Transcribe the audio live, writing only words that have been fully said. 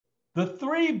The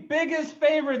three biggest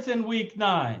favorites in week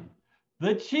 9,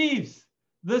 the Chiefs,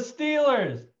 the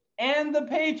Steelers, and the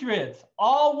Patriots,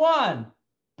 all won.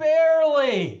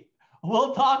 Barely.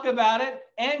 We'll talk about it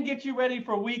and get you ready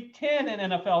for week 10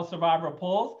 in NFL Survivor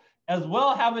Pools, as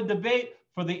well have a debate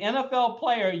for the NFL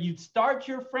player you'd start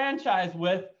your franchise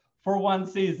with for one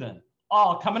season.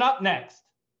 All coming up next.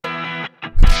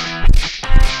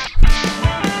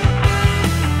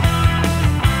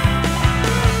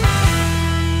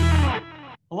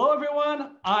 Hello,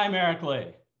 everyone. I'm Eric Lee.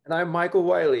 And I'm Michael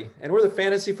Wiley, and we're the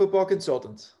Fantasy Football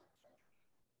Consultants.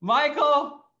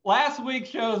 Michael, last week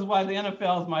shows why the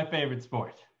NFL is my favorite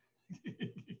sport.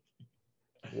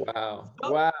 Wow.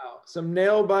 Some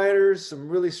nail biters, some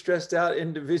really stressed out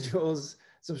individuals,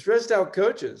 some stressed out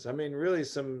coaches. I mean, really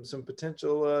some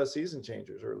potential season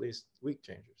changers, or at least week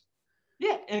changers.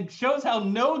 Yeah, it shows how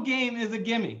no game is a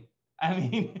gimme. I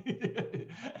mean,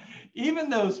 even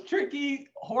those tricky,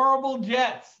 horrible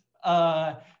Jets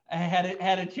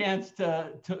had a chance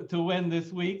to win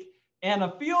this week, and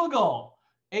a field goal.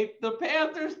 The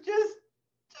Panthers just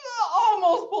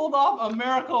almost pulled off a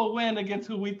miracle win against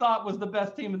who we thought was the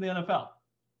best team in the NFL.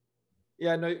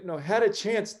 Yeah, no, had a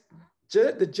chance.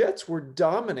 The Jets were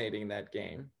dominating that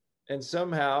game, and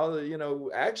somehow,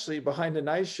 actually behind a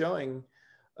nice showing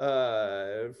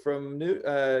from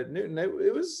Newton,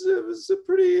 it was a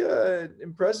pretty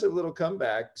impressive little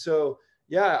comeback. So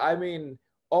yeah, I mean,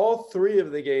 all three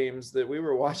of the games that we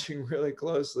were watching really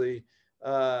closely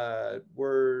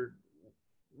were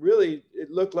really,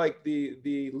 it looked like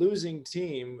the losing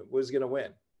team was going to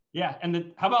win. Yeah,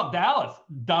 and how about Dallas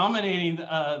dominating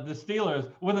the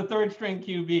Steelers with a third-string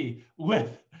QB,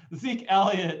 with Zeke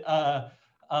Elliott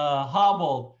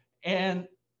hobbled, and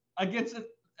against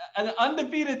an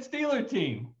undefeated Steeler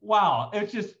team. Wow,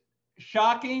 it's just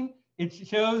shocking. It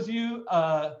shows you.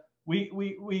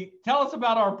 We tell us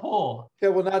about our poll. Yeah,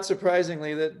 well, not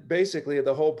surprisingly, that basically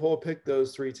the whole poll picked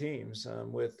those three teams,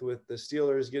 with the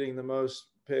Steelers getting the most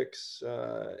picks,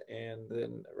 and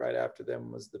then right after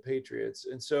them was the Patriots,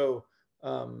 and so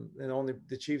and only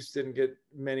the Chiefs didn't get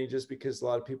many just because a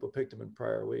lot of people picked them in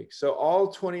prior weeks. So all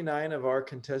 29 of our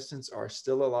contestants are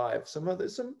still alive. Some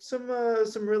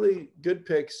really good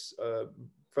picks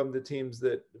from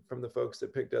the folks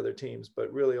that picked other teams,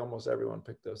 but really almost everyone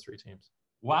picked those three teams.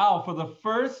 Wow, for the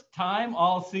first time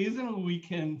all season, we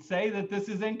can say that this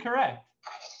is incorrect.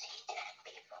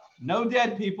 No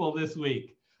dead people this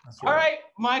week. Right. All right,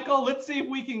 Michael, let's see if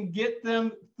we can get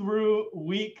them through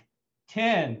week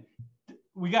 10.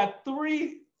 We got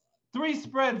three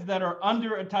spreads that are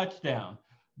under a touchdown.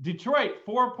 Detroit,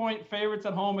 4-point favorites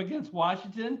at home against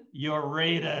Washington. Your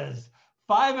Raiders,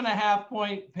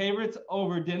 5.5-point favorites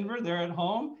over Denver. They're at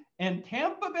home. And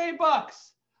Tampa Bay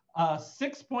Bucks,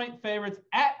 6-point favorites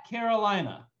at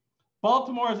Carolina.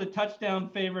 Baltimore is a touchdown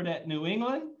favorite at New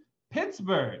England.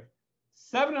 Pittsburgh,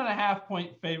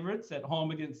 7.5-point favorites at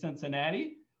home against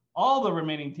Cincinnati. All the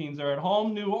remaining teams are at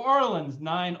home. New Orleans,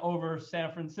 9 over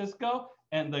San Francisco.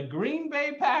 And the Green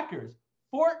Bay Packers,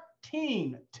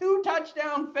 14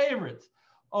 two-touchdown favorites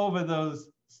over those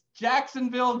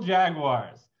Jacksonville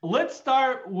Jaguars. Let's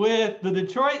start with the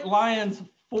Detroit Lions,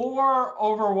 4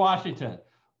 over Washington.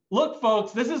 Look,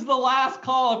 folks, this is the last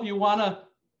call if you want to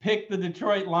pick the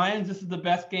Detroit Lions. This is the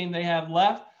best game they have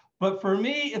left. But for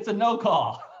me, it's a no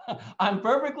call. I'm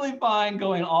perfectly fine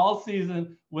going all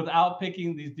season without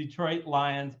picking these Detroit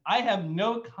Lions. I have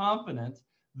no confidence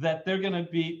that they're going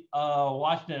to beat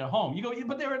Washington at home. You go,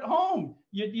 but they're at home.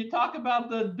 You talk about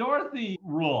the Dorothy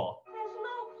rule. There's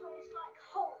no place like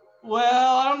home.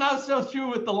 Well, I'm not so sure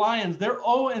with the Lions. They're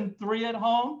 0-3 at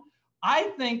home. I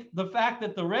think the fact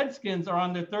that the Redskins are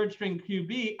on their third-string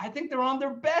QB, I think they're on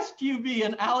their best QB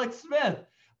in Alex Smith.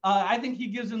 I think he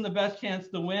gives them the best chance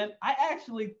to win. I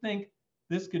actually think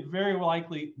this could very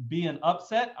likely be an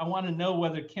upset. I want to know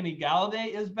whether Kenny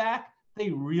Galladay is back.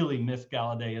 They really miss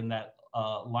Galladay in that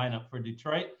lineup for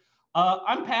Detroit.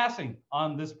 I'm passing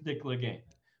on this particular game.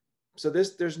 So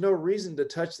there's no reason to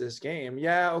touch this game.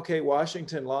 Yeah, okay,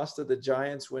 Washington lost to the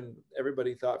Giants when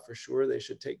everybody thought for sure they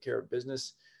should take care of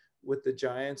business with the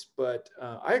Giants. But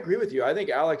I agree with you. I think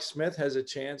Alex Smith has a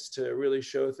chance to really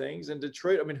show things. And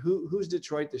Detroit, I mean, who's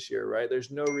Detroit this year, right? There's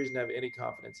no reason to have any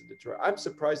confidence in Detroit. I'm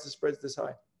surprised the spread's this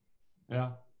high.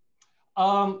 Yeah.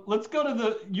 Let's go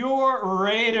to your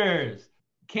Raiders.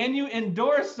 Can you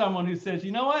endorse someone who says,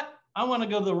 you know what? I want to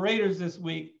go to the Raiders this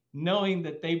week, knowing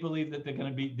that they believe that they're going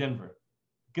to beat Denver.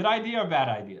 Good idea or bad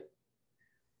idea?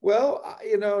 Well,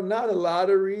 not a lot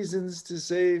of reasons to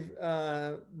save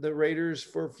the Raiders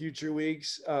for future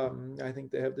weeks. I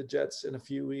think they have the Jets in a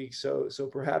few weeks, so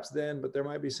perhaps then, but there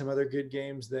might be some other good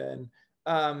games then.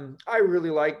 I really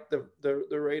like the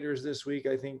Raiders this week.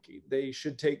 I think they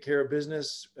should take care of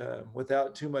business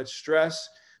without too much stress,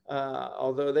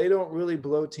 although they don't really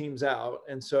blow teams out.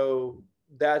 And so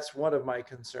that's one of my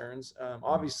concerns.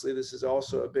 Obviously, this is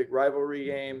also a big rivalry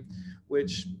game,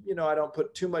 which, I don't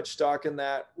put too much stock in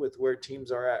that with where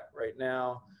teams are at right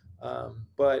now.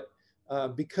 But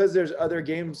because there's other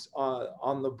games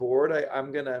on the board,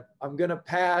 I'm gonna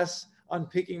pass on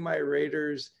picking my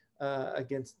Raiders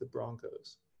against the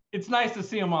Broncos. It's nice to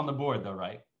see them on the board, though,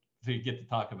 right? So you get to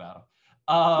talk about them.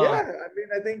 Yeah, I mean,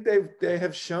 I think they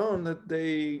have shown that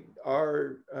they're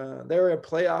a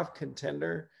playoff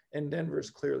contender, and Denver's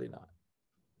clearly not.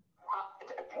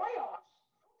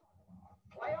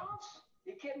 Playoffs?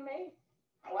 You kidding me?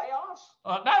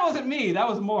 Playoffs? That wasn't me. That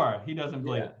was Moore. He doesn't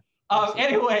believe it.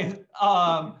 Anyways,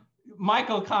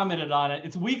 Michael commented on it.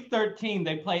 It's week 13.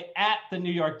 They play at the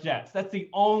New York Jets. That's the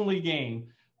only game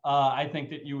I think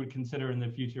that you would consider in the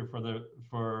future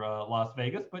for Las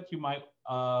Vegas, but you might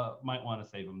want to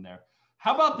save them there.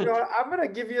 How about I'm going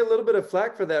to give you a little bit of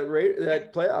flack for that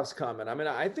playoffs comment. I mean,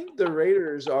 I think the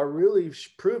Raiders are really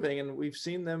proving, and we've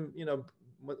seen them,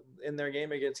 in their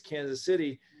game against Kansas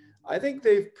City. I think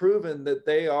they've proven that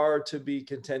they are to be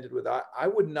contended with. I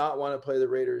would not want to play the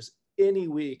Raiders any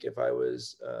week if I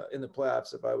was in the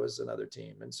playoffs, if I was another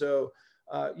team. And so,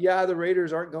 the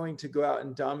Raiders aren't going to go out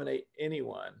and dominate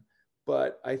anyone,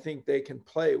 but I think they can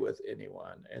play with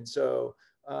anyone. And so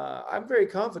I'm very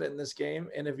confident in this game.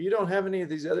 And if you don't have any of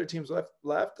these other teams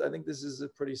left, I think this is a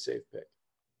pretty safe pick.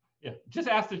 Yeah, just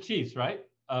ask the Chiefs, right?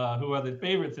 Who are the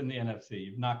favorites in the NFC?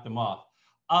 You've knocked them off.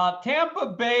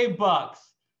 Tampa Bay Bucks.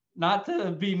 Not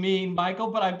to be mean,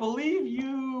 Michael, but I believe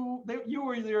you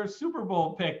were your Super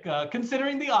Bowl pick,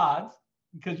 considering the odds,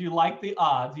 because you like the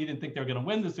odds. You didn't think they were going to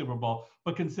win the Super Bowl,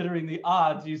 but considering the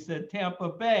odds, you said Tampa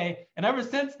Bay. And ever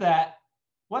since that,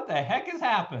 what the heck has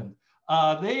happened?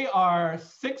 They are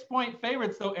 6-point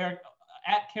favorites, though, Eric,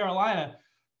 at Carolina.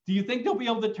 Do you think they'll be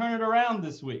able to turn it around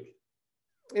this week?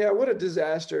 Yeah, what a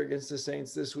disaster against the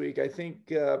Saints this week. I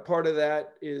think part of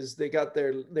that is they got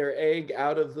their egg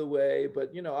out of the way.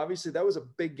 But, obviously that was a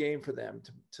big game for them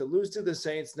to lose to the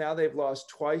Saints. Now they've lost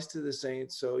twice to the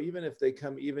Saints. So even if they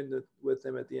come even with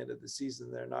them at the end of the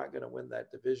season, they're not going to win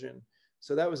that division.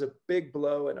 So that was a big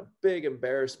blow and a big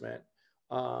embarrassment.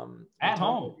 At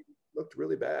home. Looked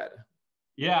really bad.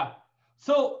 Yeah.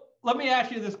 So let me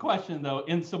ask you this question, though,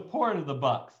 in support of the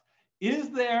Bucks.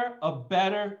 Is there a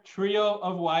better trio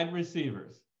of wide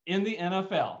receivers in the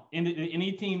NFL,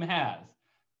 any team has,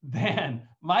 than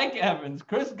Mike Evans,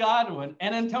 Chris Godwin,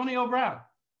 and Antonio Brown?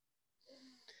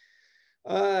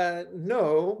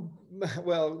 No.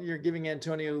 Well, you're giving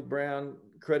Antonio Brown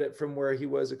credit from where he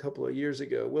was a couple of years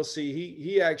ago. We'll see.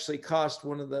 He actually cost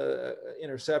one of the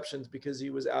interceptions because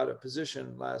he was out of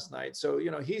position last night. So,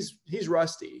 he's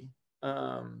rusty.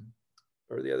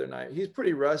 Or the other night. He's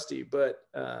pretty rusty, but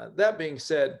that being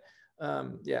said,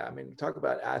 talk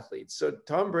about athletes. So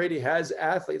Tom Brady has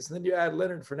athletes, and then you add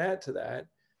Leonard Fournette to that.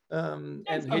 They're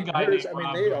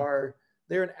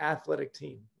an athletic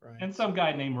team, right? And some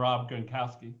guy named Rob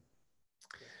Gronkowski.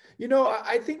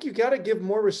 I think you got to give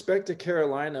more respect to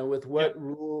Carolina with what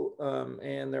Rule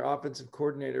and their offensive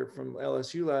coordinator from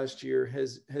LSU last year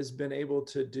has been able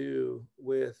to do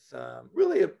with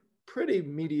really a pretty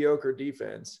mediocre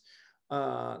defense.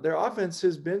 Their offense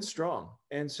has been strong.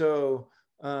 And so,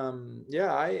 I'm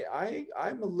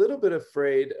a little bit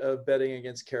afraid of betting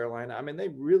against Carolina. I mean, they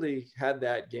really had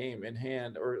that game in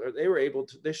hand, or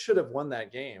they should have won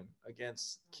that game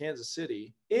against Kansas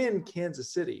City in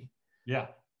Kansas City. Yeah.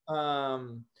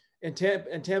 And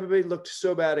Tampa Bay looked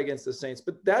so bad against the Saints,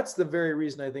 but that's the very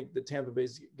reason I think that Tampa Bay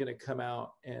is going to come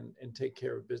out and take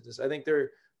care of business. I think they're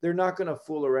not going to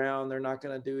fool around. They're not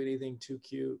going to do anything too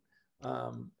cute.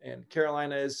 And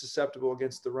Carolina is susceptible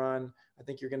against the run. I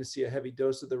think you're going to see a heavy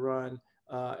dose of the run,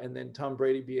 and then Tom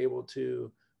Brady be able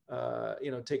to,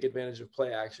 take advantage of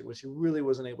play action, which he really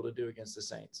wasn't able to do against the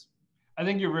Saints. I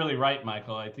think you're really right,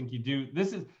 Michael. I think you do.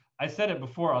 I said it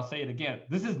before. I'll say it again.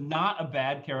 This is not a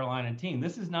bad Carolina team.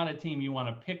 This is not a team you want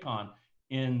to pick on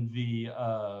in the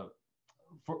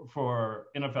for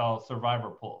NFL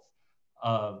Survivor Pools.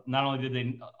 Not only did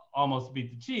they almost beat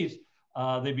the Chiefs,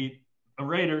 they beat the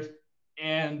Raiders.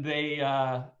 And they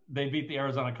beat the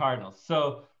Arizona Cardinals.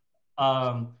 So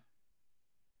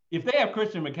if they have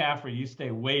Christian McCaffrey, you stay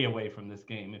way away from this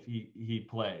game if he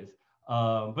plays.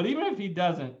 But even if he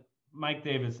doesn't, Mike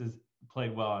Davis has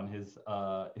played well in his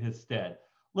stead.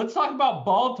 Let's talk about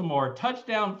Baltimore.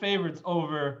 Touchdown favorites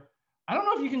over, I don't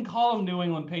know if you can call them New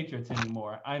England Patriots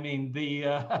anymore. I mean,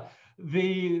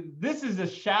 this is a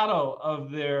shadow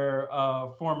of their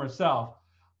former self.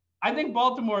 I think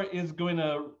Baltimore is going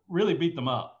to really beat them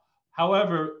up.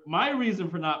 However, my reason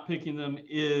for not picking them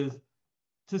is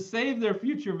to save their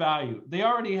future value. They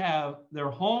already have their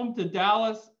home to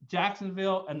Dallas,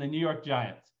 Jacksonville, and the New York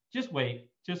Giants. Just wait.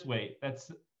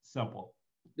 That's simple.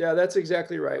 Yeah, that's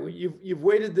exactly right. You've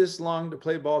waited this long to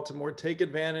play Baltimore. Take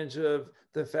advantage of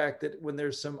the fact that when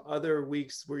there's some other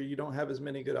weeks where you don't have as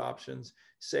many good options,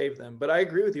 save them. But I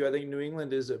agree with you. I think New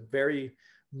England is a very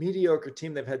mediocre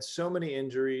team. They've had so many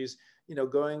injuries.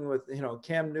 Going with,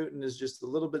 Cam Newton is just a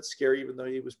little bit scary, even though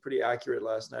he was pretty accurate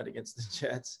last night against the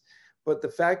Jets. But the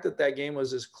fact that that game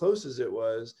was as close as it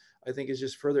was, I think is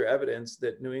just further evidence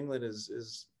that New England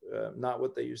is not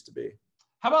what they used to be.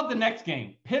 How about the next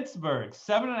game? Pittsburgh,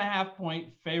 7.5-point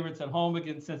favorites at home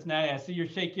against Cincinnati. I see you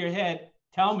shake your head.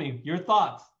 Tell me your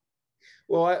thoughts.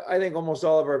 Well, I think almost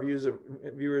all of our viewers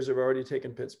have already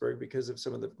taken Pittsburgh because of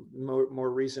some of the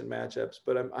more recent matchups.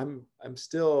 But I'm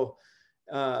still,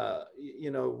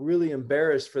 really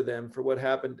embarrassed for them for what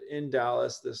happened in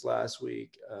Dallas this last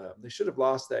week. They should have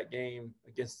lost that game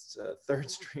against a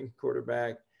third-string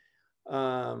quarterback.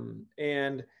 And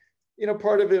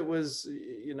part of it was,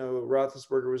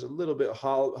 Roethlisberger was a little bit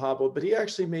hobbled, but he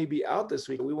actually may be out this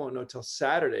week. We won't know till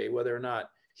Saturday whether or not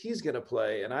he's going to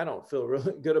play. And I don't feel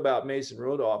really good about Mason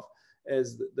Rudolph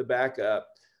as the backup.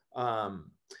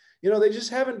 They just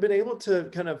haven't been able to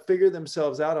kind of figure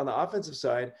themselves out on the offensive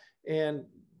side. And,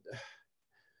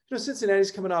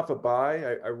 Cincinnati's coming off a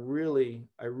bye. I really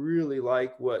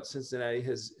like what Cincinnati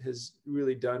has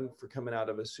really done for coming out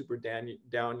of a super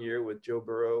down year with Joe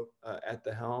Burrow at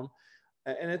the helm.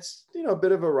 And it's, a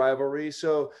bit of a rivalry.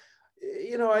 So,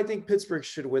 I think Pittsburgh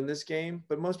should win this game,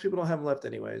 but most people don't have them left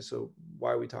anyway. So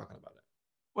why are we talking about it?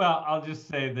 Well, I'll just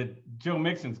say that Joe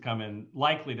Mixon's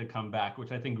likely to come back,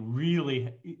 which I think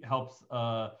really helps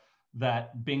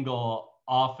that Bengal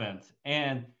offense.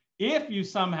 And if you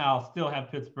somehow still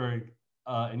have Pittsburgh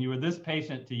and you were this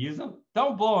patient to use them,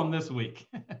 don't blow them this week.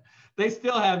 They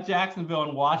still have Jacksonville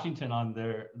and Washington on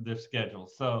their schedule.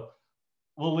 So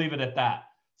we'll leave it at that.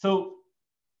 So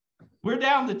we're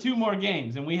down to 2 more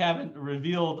games and we haven't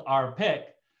revealed our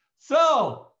pick.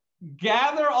 So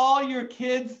gather all your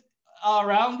kids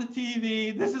around the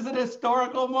TV. This is an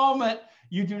historical moment.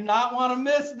 You do not want to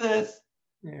miss this.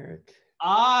 Eric.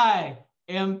 I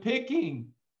am picking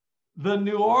the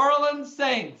New Orleans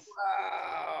Saints.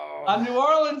 Wow. A New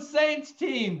Orleans Saints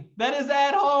team that is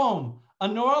at home. A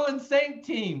New Orleans Saints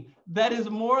team that is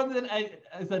more than a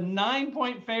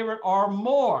 9-point favorite or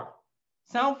more.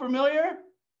 Sound familiar?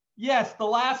 Yes, the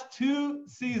last 2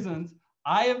 seasons,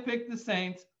 I have picked the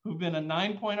Saints, who've been a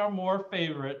 9-point or more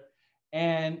favorite,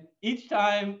 and each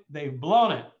time they've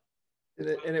blown it.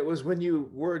 And it was when you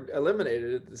were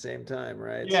eliminated at the same time,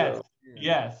 right? Yes, so, yeah.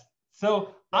 Yes.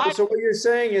 So what you're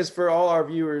saying is, for all our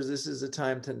viewers, this is a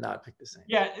time to not pick the Saints.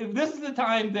 Yeah, this is the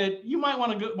time that you might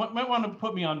want to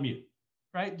put me on mute,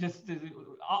 right?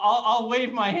 I'll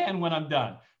wave my hand when I'm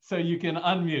done, so you can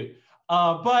unmute.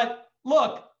 But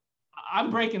look, I'm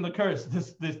breaking the curse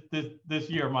this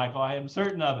year, Michael. I am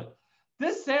certain of it.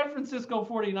 This San Francisco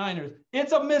 49ers,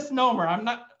 it's a misnomer.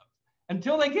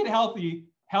 Until they get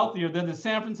healthier than the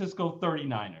San Francisco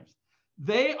 39ers.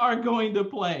 They are going to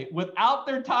play without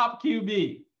their top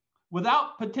QB,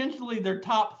 without potentially their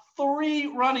top 3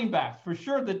 running backs, for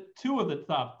sure the 2 of the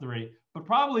top 3, but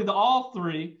probably all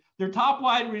 3, their top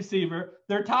wide receiver,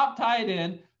 their top tight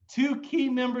end, 2 key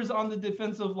members on the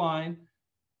defensive line.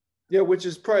 Yeah, which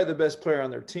is probably the best player on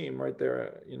their team right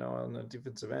there, on the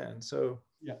defensive end. So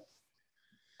yeah,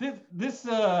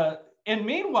 and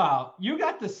meanwhile, you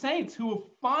got the Saints, who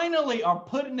finally are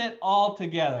putting it all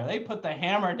together. They put the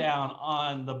hammer down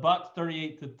on the Bucs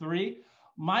 38-3.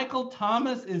 Michael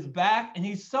Thomas is back, and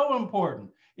he's so important.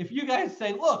 If you guys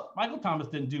say, look, Michael Thomas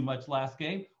didn't do much last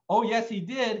game. Oh, yes, he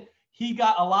did. He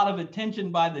got a lot of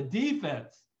attention by the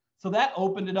defense. So that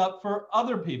opened it up for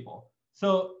other people.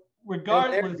 So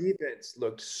regardless. And their defense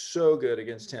looked so good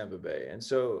against Tampa Bay. And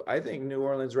so I think New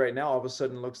Orleans right now all of a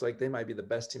sudden looks like they might be the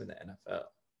best team in the NFL.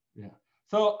 Yeah.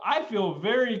 So I feel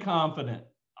very confident.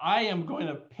 I am going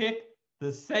to pick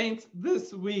the Saints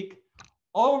this week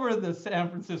over the San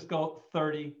Francisco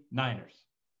 39ers.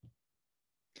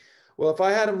 Well, if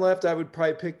I had them left, I would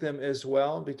probably pick them as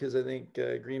well, because I think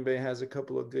Green Bay has a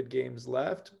couple of good games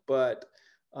left. But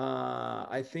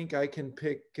I think I can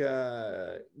pick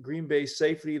Green Bay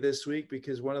safely this week,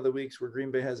 because one of the weeks where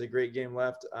Green Bay has a great game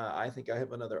left, I think I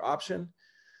have another option.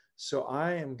 So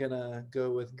I am going to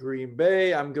go with Green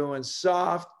Bay. I'm going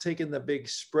soft, taking the big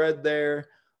spread there.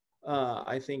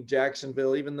 I think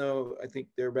Jacksonville, even though I think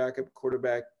their backup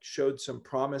quarterback showed some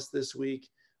promise this week,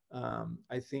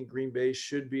 I think Green Bay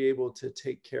should be able to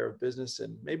take care of business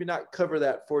and maybe not cover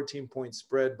that 14-point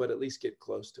spread, but at least get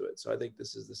close to it. So I think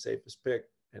this is the safest pick,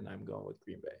 and I'm going with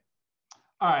Green Bay.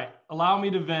 All right, allow me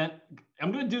to vent.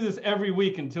 I'm going to do this every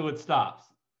week until it stops.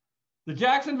 The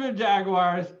Jacksonville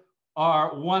Jaguars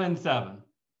are 1-7.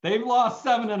 They've lost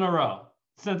 7 in a row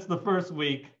since the first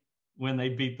week when they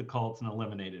beat the Colts and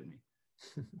eliminated me.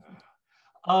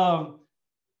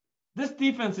 This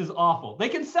defense is awful. They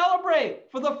can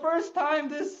celebrate. For the first time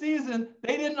this season,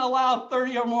 they didn't allow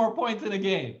 30 or more points in a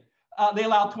game. They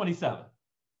allowed 27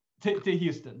 to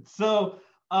Houston. So,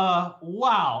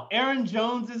 wow. Aaron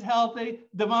Jones is healthy.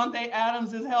 Devontae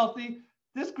Adams is healthy.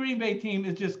 This Green Bay team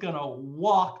is just going to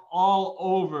walk all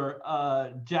over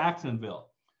Jacksonville.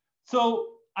 So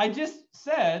I just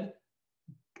said,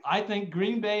 I think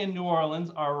Green Bay and New Orleans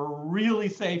are really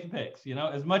safe picks, you know,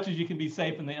 as much as you can be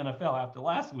safe in the NFL after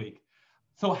last week.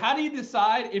 So how do you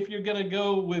decide if you're going to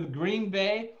go with Green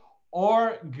Bay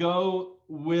or go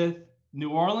with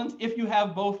New Orleans? If you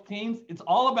have both teams, it's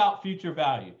all about future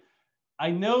value.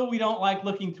 I know we don't like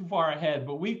looking too far ahead,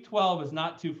 but week 12 is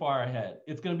not too far ahead.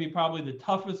 It's going to be probably the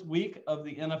toughest week of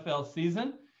the NFL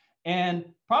season. And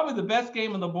probably the best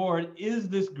game on the board is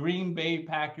this Green Bay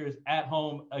Packers at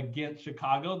home against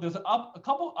Chicago. There's a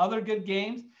couple other good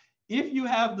games. If you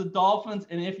have the Dolphins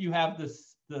and if you have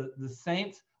the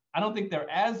Saints, I don't think they're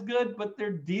as good, but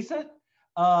they're decent.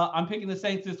 I'm picking the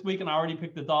Saints this week, and I already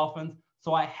picked the Dolphins.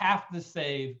 So I have to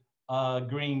save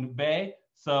Green Bay.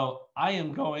 So I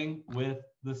am going with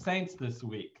the Saints this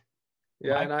week.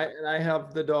 Yeah, and I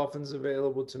have the Dolphins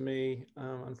available to me.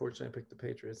 Unfortunately, I picked the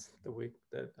Patriots the week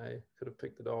that I could have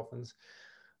picked the Dolphins.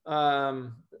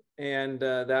 And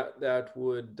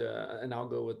I'll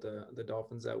go with the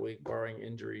Dolphins that week, barring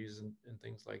injuries and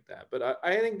things like that. But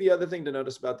I think the other thing to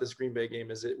notice about this Green Bay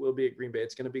game is it will be at Green Bay.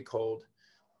 It's going to be cold.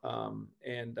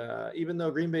 Even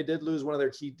though Green Bay did lose one of their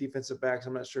key defensive backs,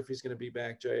 I'm not sure if he's going to be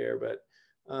back, Jair, but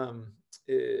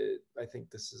I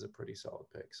think this is a pretty solid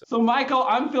pick. So Michael,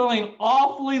 I'm feeling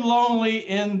awfully lonely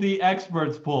in the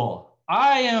experts pool.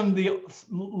 I am the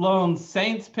lone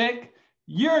Saints pick.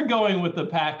 You're going with the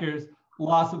Packers.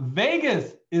 Las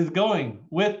Vegas is going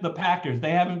with the Packers.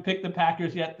 They haven't picked the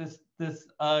Packers yet this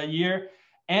year.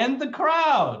 And the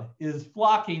crowd is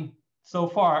flocking so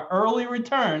far. Early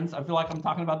returns, I feel like I'm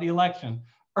talking about the election.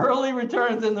 Early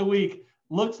returns in the week,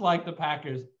 looks like the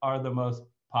Packers are the most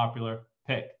popular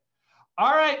pick.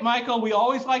 All right, Michael, we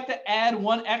always like to add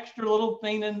one extra little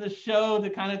thing in the show to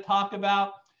kind of talk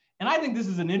about. And I think this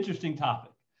is an interesting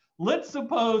topic. Let's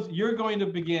suppose you're going to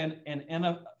begin an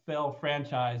NFL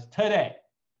franchise today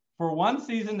for one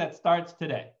season that starts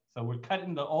today. So we're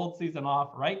cutting the old season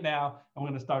off right now. And we're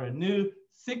going to start a new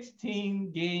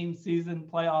 16-game season,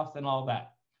 playoffs, and all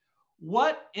that.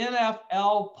 What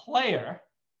NFL player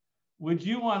would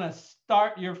you want to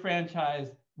start your franchise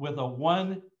with a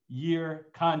one-year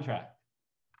contract?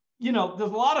 You know, there's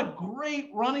a lot of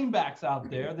great running backs out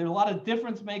there. There's a lot of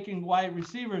difference-making wide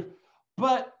receivers.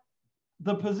 But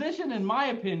the position, in my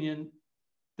opinion,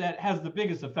 that has the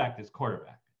biggest effect is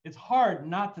quarterback. It's hard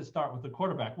not to start with the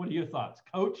quarterback. What are your thoughts,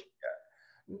 Coach?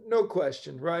 Yeah, no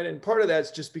question, right? And part of that's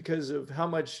just because of how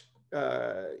much,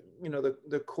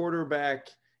 the quarterback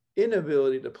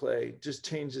inability to play just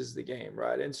changes the game,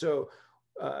 right? And so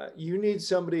you need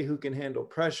somebody who can handle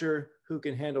pressure, who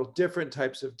can handle different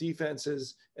types of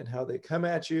defenses and how they come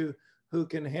at you, who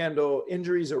can handle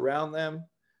injuries around them.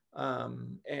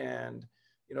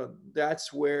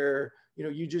 That's where,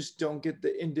 you just don't get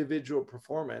the individual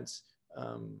performance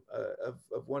of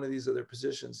one of these other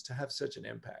positions to have such an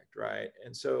impact, right?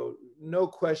 And so no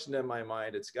question in my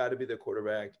mind, it's got to be the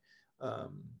quarterback.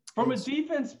 From a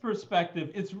defense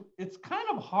perspective, it's kind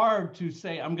of hard to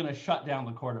say, I'm going to shut down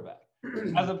the quarterback.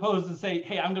 As opposed to say,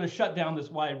 hey, I'm going to shut down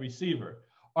this wide receiver,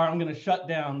 or I'm going to shut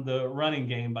down the running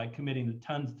game by committing the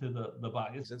tons to the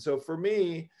box. And so for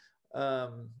me, I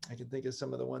can think of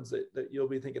some of the ones that you'll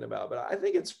be thinking about, but I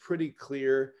think it's pretty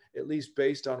clear, at least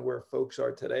based on where folks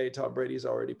are today. Tom Brady's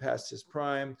already past his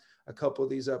prime. A couple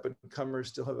of these up-and-comers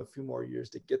still have a few more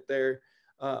years to get there.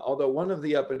 Although one of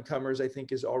the up-and-comers I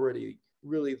think is already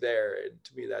really there. And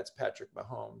to me, that's Patrick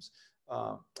Mahomes.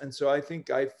 And so I think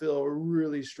I feel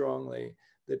really strongly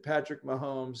that Patrick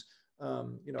Mahomes,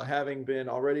 having been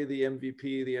already the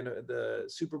MVP, the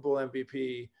Super Bowl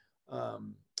MVP,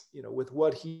 with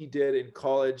what he did in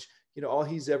college, all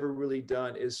he's ever really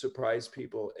done is surprise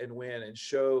people and win and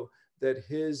show that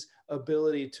his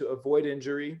ability to avoid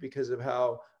injury because of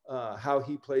how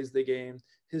he plays the game,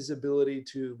 his ability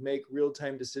to make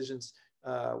real-time decisions,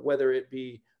 whether it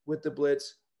be with the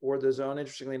blitz or the zone.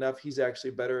 Interestingly enough, he's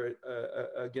actually better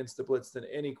against the blitz than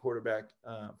any quarterback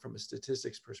from a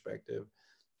statistics perspective.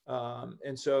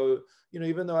 And so,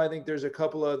 even though I think there's a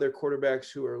couple other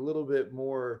quarterbacks who are a little bit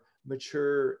more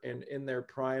mature and in their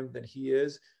prime than he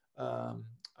is,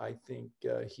 I think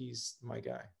he's my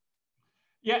guy.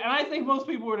 Yeah, and I think most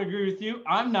people would agree with you.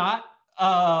 I'm not.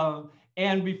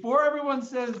 And before everyone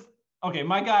says, okay,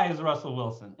 my guy is Russell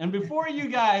Wilson. And before you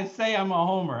guys say I'm a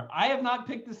homer, I have not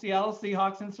picked the Seattle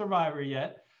Seahawks in Survivor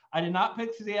yet. I did not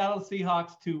pick Seattle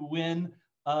Seahawks to win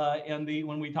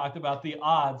when we talked about the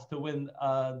odds to win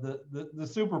the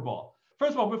Super Bowl.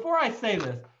 First of all, before I say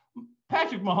this,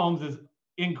 Patrick Mahomes is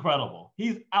incredible.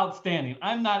 He's outstanding.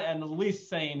 I'm not at least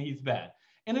saying he's bad.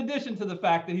 In addition to the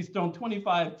fact that he's thrown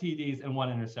 25 TDs and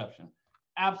 1 interception.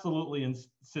 Absolutely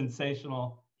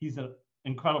sensational. He's an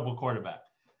incredible quarterback.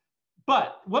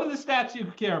 But what are the stats you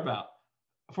care about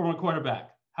from a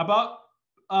quarterback? How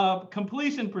about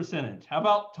completion percentage? How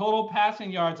about total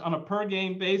passing yards on a per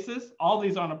game basis? All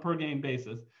these on a per game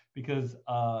basis because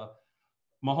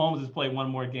Mahomes has played 1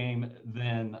 more game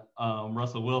than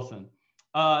Russell Wilson.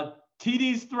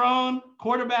 TDs thrown,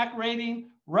 quarterback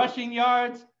rating, rushing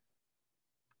yards.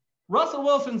 Russell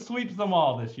Wilson sweeps them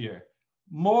all this year,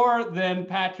 more than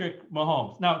Patrick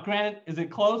Mahomes. Now, granted, is it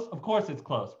close? Of course it's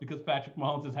close because Patrick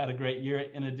Mahomes has had a great year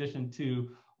in addition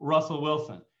to Russell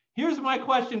Wilson. Here's my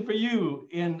question for you.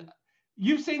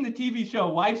 You've seen the TV show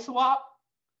Wife Swap?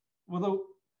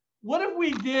 What if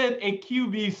we did a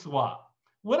QB swap?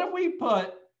 What if we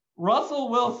put Russell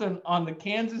Wilson on the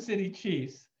Kansas City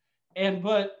Chiefs and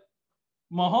put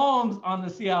Mahomes on the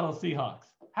Seattle Seahawks?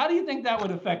 How do you think that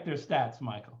would affect their stats,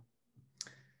 Michael?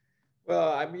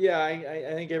 Well, I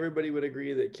think everybody would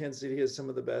agree that Kansas City has some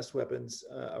of the best weapons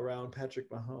around Patrick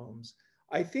Mahomes.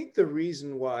 I think the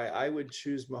reason why I would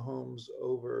choose Mahomes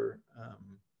over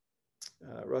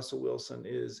Russell Wilson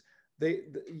is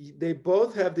they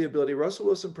both have the ability. Russell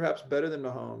Wilson perhaps better than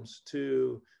Mahomes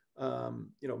to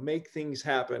make things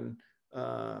happen.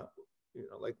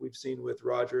 Like we've seen with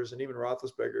Rodgers and even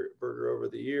Roethlisberger over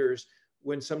the years,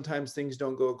 when sometimes things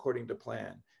don't go according to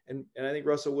plan. And I think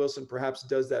Russell Wilson perhaps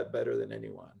does that better than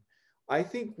anyone. I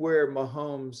think where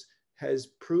Mahomes has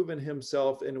proven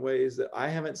himself in ways that I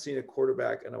haven't seen a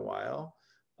quarterback in a while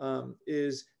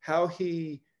is how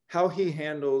he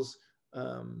handles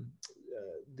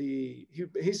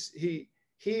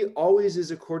he always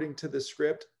is according to the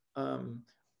script,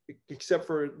 except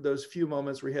for those few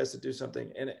moments where he has to do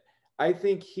something. And I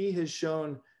think he has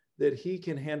shown that he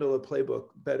can handle a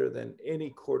playbook better than any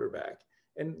quarterback.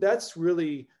 And that's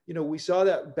really, we saw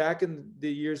that back in the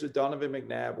years with Donovan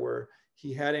McNabb, where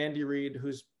he had Andy Reid,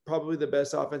 who's probably the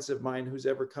best offensive mind who's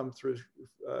ever come through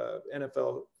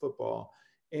NFL football.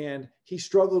 And he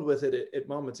struggled with it at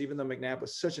moments, even though McNabb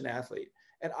was such an athlete.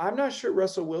 And I'm not sure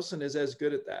Russell Wilson is as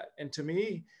good at that. And to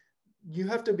me, you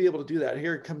have to be able to do that.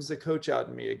 Here comes the coach out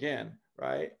in me again,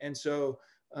 right? And so,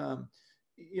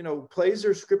 plays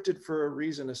are scripted for a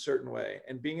reason a certain way,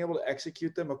 and being able to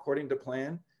execute them according to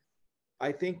plan,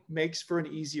 I think makes for an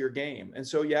easier game. And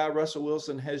so, yeah, Russell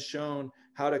Wilson has shown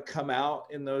how to come out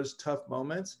in those tough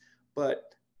moments,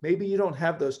 but maybe you don't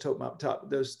have those tough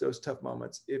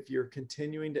moments if you're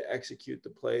continuing to execute the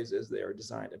plays as they are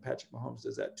designed. And Patrick Mahomes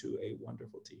does that to a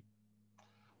wonderful T.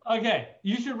 Okay,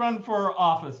 you should run for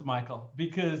office, Michael,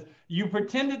 because you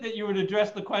pretended that you would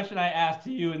address the question I asked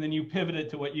to you, and then you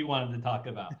pivoted to what you wanted to talk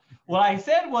about. What I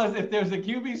said was, if there's a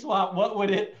QB swap, what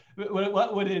would it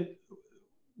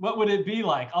be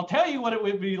like? I'll tell you what it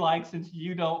would be like, since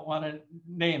you don't want to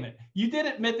name it. You did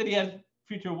admit that he has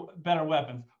future better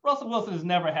weapons. Russell Wilson has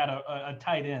never had a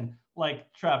tight end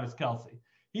like Travis Kelce.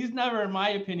 He's never, in my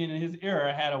opinion, in his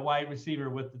era, had a wide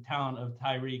receiver with the talent of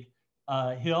Tyreek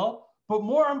Hill. But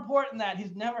more important than that,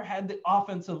 he's never had the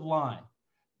offensive line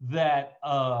that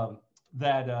Mahomes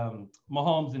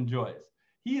enjoys.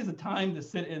 He is a time to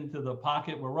sit into the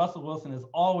pocket where Russell Wilson is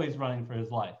always running for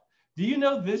his life. Do you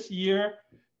know this year,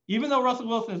 even though Russell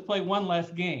Wilson has played 1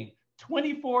 less game,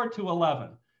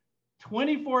 24-11,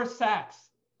 24 sacks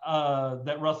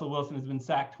that Russell Wilson has been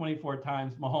sacked 24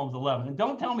 times, Mahomes 11. And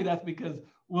don't tell me that's because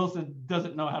Wilson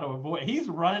doesn't know how to avoid. He's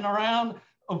running around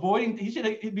avoiding.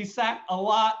 He'd be sacked a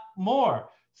lot more.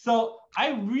 So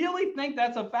I really think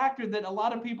that's a factor that a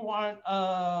lot of people aren't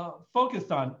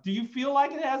focused on. Do you feel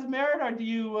like it has merit, or do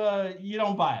you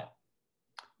don't buy it?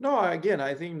 No, again,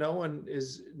 I think no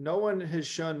one has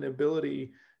shown the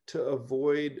ability to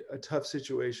avoid a tough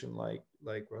situation like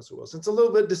Russell Wilson. It's a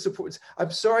little bit disappointing.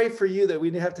 I'm sorry for you that we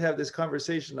have to have this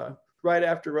conversation right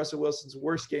after Russell Wilson's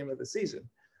worst game of the season.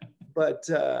 But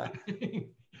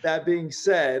that being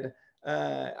said,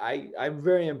 I'm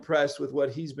very impressed with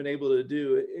what he's been able to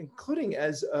do, including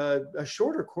as a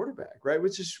shorter quarterback, right?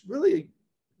 Which is really,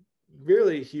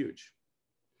 really huge.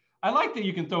 I like that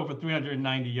you can throw for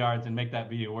 390 yards and make that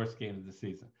be your worst game of the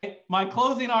season. My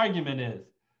closing argument is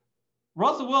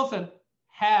Russell Wilson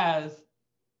has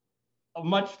a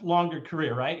much longer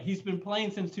career, right? He's been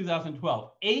playing since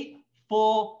 2012, 8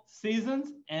 full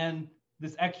seasons and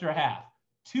this extra half.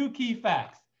 2 key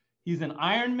facts. He's an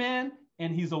Iron Man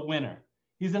and he's a winner.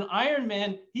 He's an Iron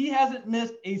Man. He hasn't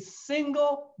missed a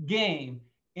single game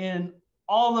in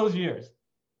all those years.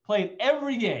 Played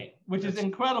every game, which is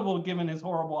incredible given his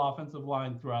horrible offensive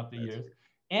line throughout the years.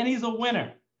 And he's a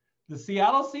winner. The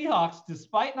Seattle Seahawks,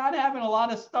 despite not having a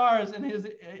lot of stars in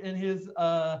his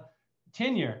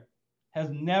tenure, has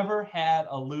never had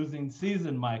a losing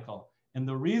season, Michael. And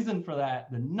the reason for that,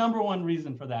 the number one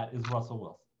reason for that, is Russell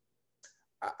Wilson.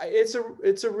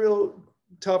 It's a real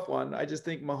tough one. I just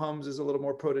think Mahomes is a little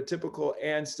more prototypical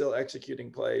and still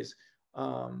executing plays.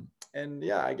 And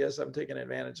yeah, I guess I'm taking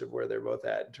advantage of where they're both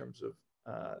at in terms of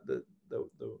the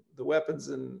weapons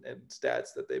and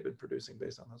stats that they've been producing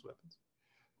based on those weapons.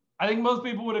 I think most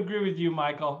people would agree with you,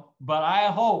 Michael, but I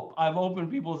hope I've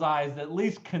opened people's eyes to at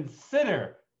least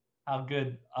consider how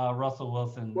good Russell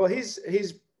Wilson. Well, he's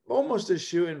almost a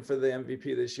shoo-in for the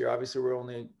MVP this year. Obviously, we're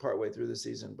only partway through the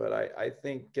season, but I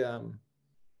think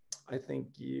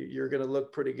you're going to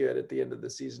look pretty good at the end of the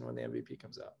season when the MVP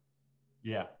comes out.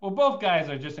 Yeah. Well, both guys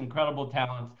are just incredible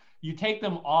talents. You take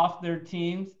them off their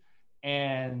teams,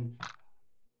 and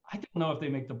I don't know if they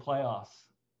make the playoffs.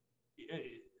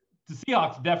 The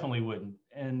Seahawks definitely wouldn't,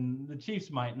 and the Chiefs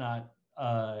might not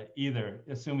either,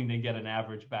 assuming they get an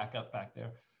average backup back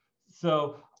there.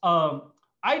 So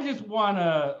I just want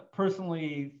to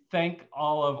personally thank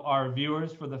all of our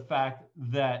viewers for the fact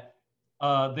that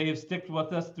they have stuck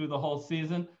with us through the whole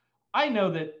season. I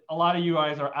know that a lot of you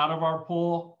guys are out of our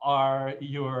pool, or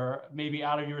you're maybe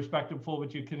out of your respective pool,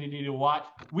 but you continue to watch.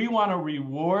 We want to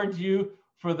reward you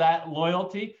for that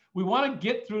loyalty. We want to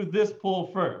get through this pool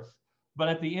first. But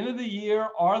at the end of the year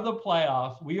or the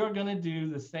playoffs, we are going to do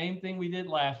the same thing we did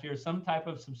last year, some type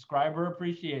of subscriber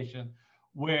appreciation,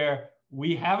 where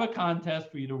we have a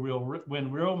contest for you to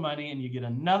win real money and you get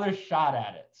another shot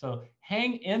at it. So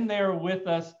hang in there with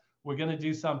us. We're going to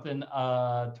do something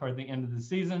toward the end of the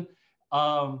season.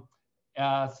 And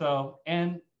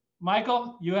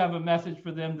Michael, you have a message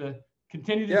for them to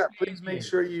continue to. Yeah, please make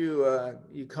sure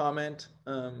you comment.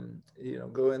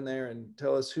 Go in there and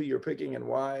tell us who you're picking and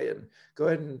why, and go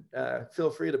ahead and feel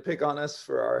free to pick on us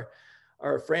for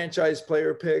our franchise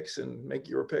player picks and make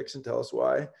your picks and tell us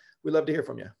why. We'd love to hear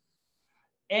from you.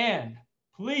 And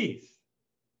please,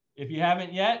 if you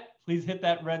haven't yet, please hit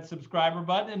that red subscriber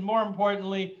button. And more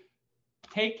importantly,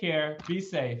 take care, be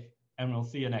safe, and we'll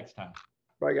see you next time.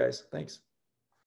 Bye, guys. Thanks.